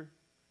picture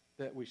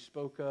that we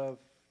spoke of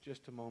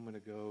just a moment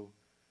ago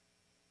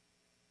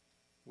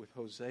with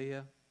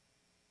Hosea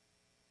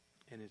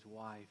and his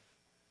wife,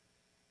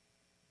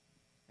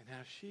 and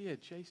how she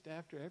had chased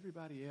after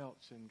everybody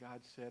else, and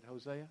God said,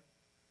 Hosea,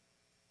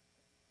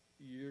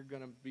 you're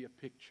going to be a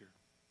picture.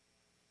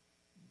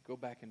 Go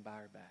back and buy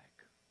her back.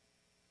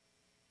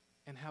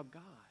 And how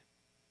God,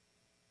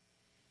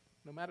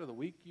 no matter the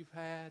week you've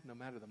had, no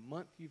matter the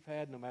month you've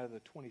had, no matter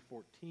the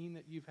 2014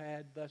 that you've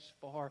had thus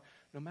far,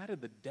 no matter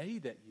the day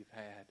that you've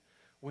had,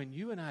 when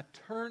you and I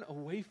turn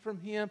away from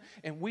Him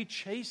and we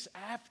chase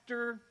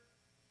after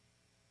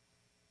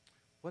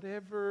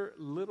whatever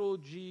little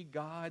g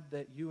God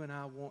that you and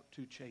I want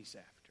to chase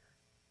after.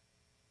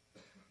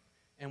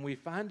 And we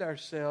find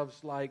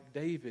ourselves like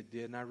David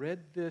did. And I read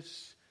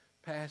this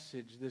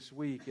passage this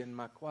week in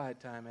my quiet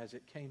time as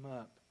it came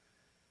up.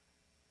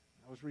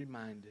 I was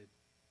reminded.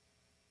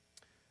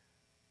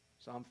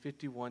 Psalm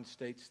 51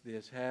 states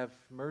this: "Have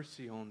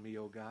mercy on me,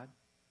 O God,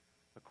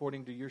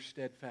 according to your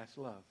steadfast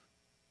love.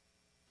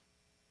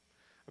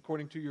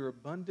 According to your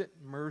abundant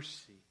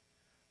mercy,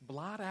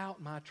 blot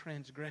out my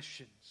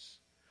transgressions.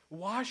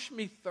 Wash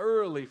me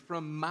thoroughly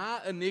from my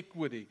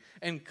iniquity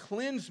and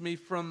cleanse me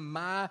from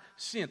my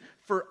sin.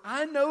 For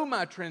I know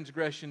my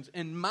transgressions,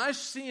 and my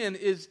sin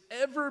is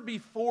ever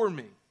before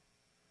me.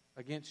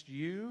 Against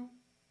you,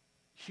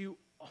 you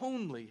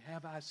only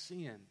have I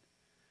sinned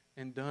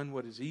and done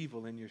what is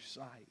evil in your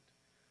sight,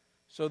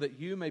 so that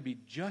you may be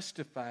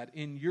justified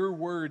in your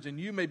words and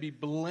you may be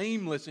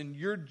blameless in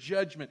your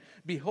judgment.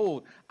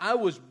 Behold, I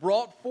was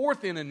brought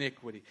forth in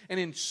iniquity, and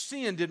in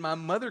sin did my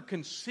mother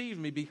conceive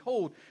me.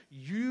 Behold,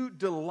 you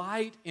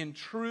delight in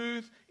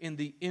truth in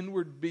the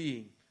inward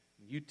being.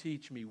 You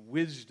teach me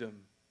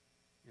wisdom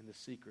in the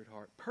secret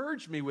heart.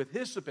 Purge me with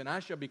hyssop, and I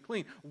shall be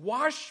clean.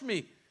 Wash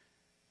me,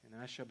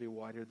 and I shall be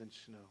whiter than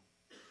snow.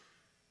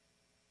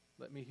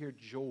 Let me hear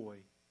joy.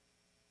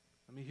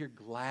 Let me hear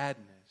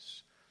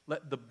gladness.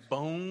 Let the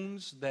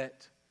bones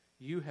that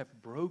you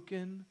have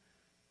broken,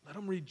 let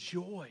them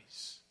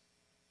rejoice.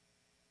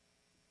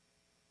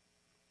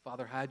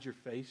 Father, hide your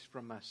face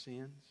from my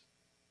sins.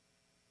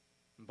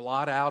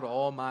 Blot out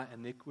all my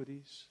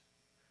iniquities.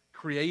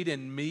 Create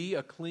in me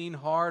a clean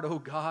heart, O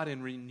God,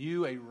 and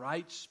renew a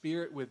right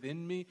spirit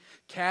within me.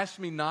 Cast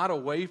me not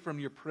away from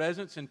your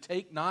presence, and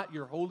take not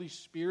your Holy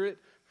Spirit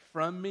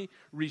from me.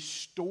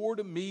 Restore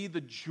to me the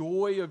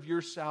joy of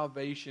your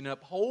salvation.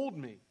 Uphold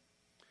me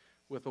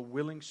with a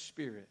willing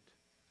spirit.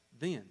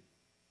 Then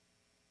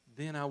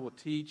I will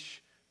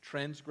teach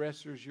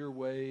transgressors your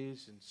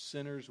ways, and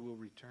sinners will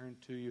return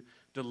to you.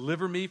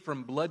 Deliver me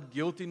from blood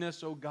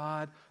guiltiness, O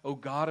God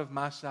of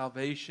my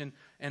salvation,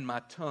 and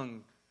my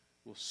tongue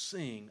will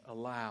sing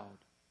aloud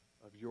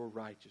of your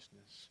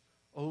righteousness.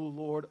 O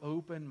Lord,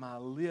 open my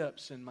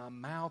lips, and my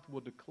mouth will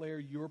declare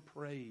your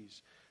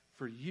praise.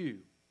 For you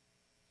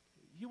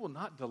will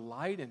not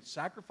delight in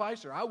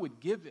sacrifice, or I would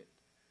give it.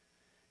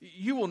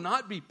 You will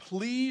not be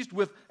pleased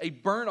with a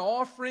burnt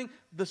offering.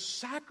 The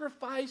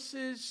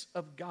sacrifices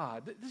of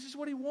God, this is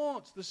what He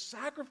wants. The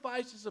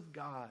sacrifices of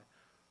God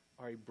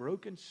are a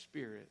broken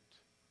spirit,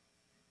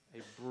 a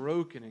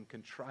broken and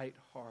contrite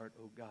heart,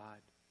 O God.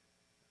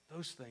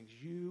 Those things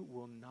you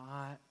will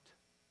not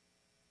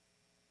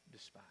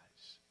despise.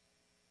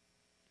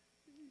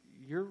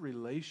 Your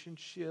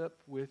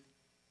relationship with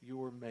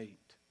your mate,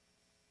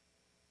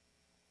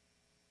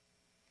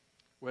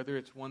 whether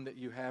it's one that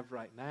you have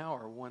right now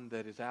or one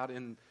that is out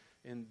in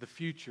the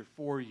future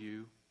for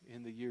you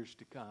in the years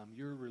to come,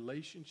 your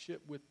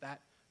relationship with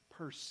that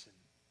person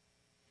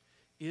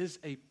is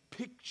a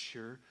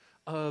picture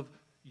of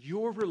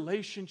your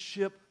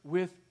relationship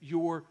with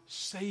your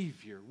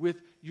Savior, with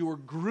your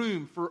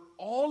groom for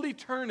all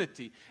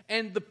eternity.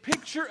 And the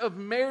picture of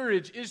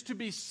marriage is to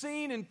be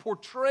seen and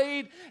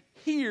portrayed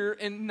here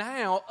and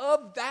now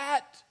of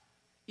that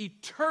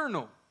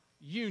eternal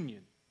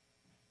union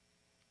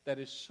that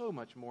is so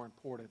much more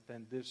important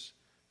than this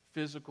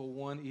physical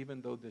one,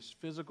 even though this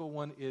physical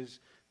one is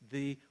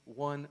the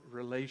one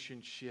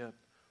relationship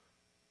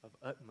of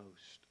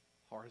utmost,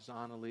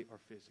 horizontally or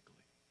physically.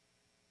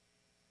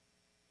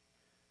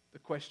 The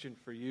question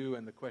for you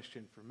and the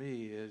question for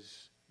me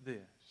is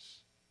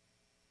this.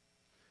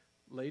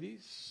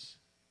 Ladies,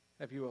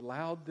 have you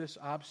allowed this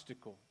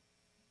obstacle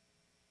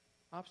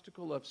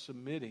of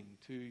submitting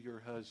to your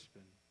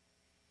husband,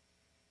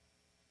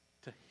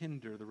 to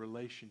hinder the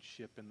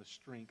relationship and the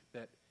strength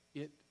that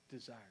it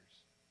desires?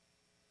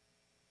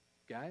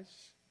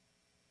 Guys,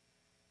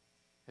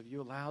 have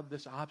you allowed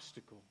this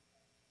obstacle,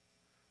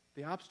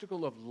 the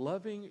obstacle of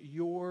loving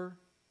your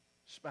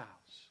spouse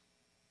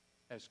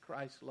as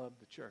Christ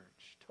loved the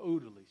church,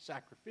 totally,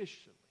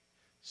 sacrificially,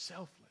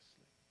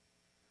 selflessly,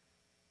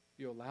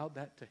 you allowed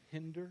that to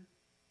hinder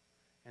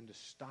and to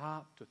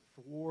stop, to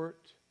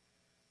thwart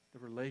the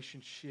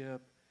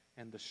relationship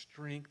and the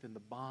strength and the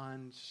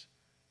bonds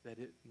that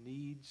it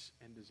needs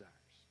and desires?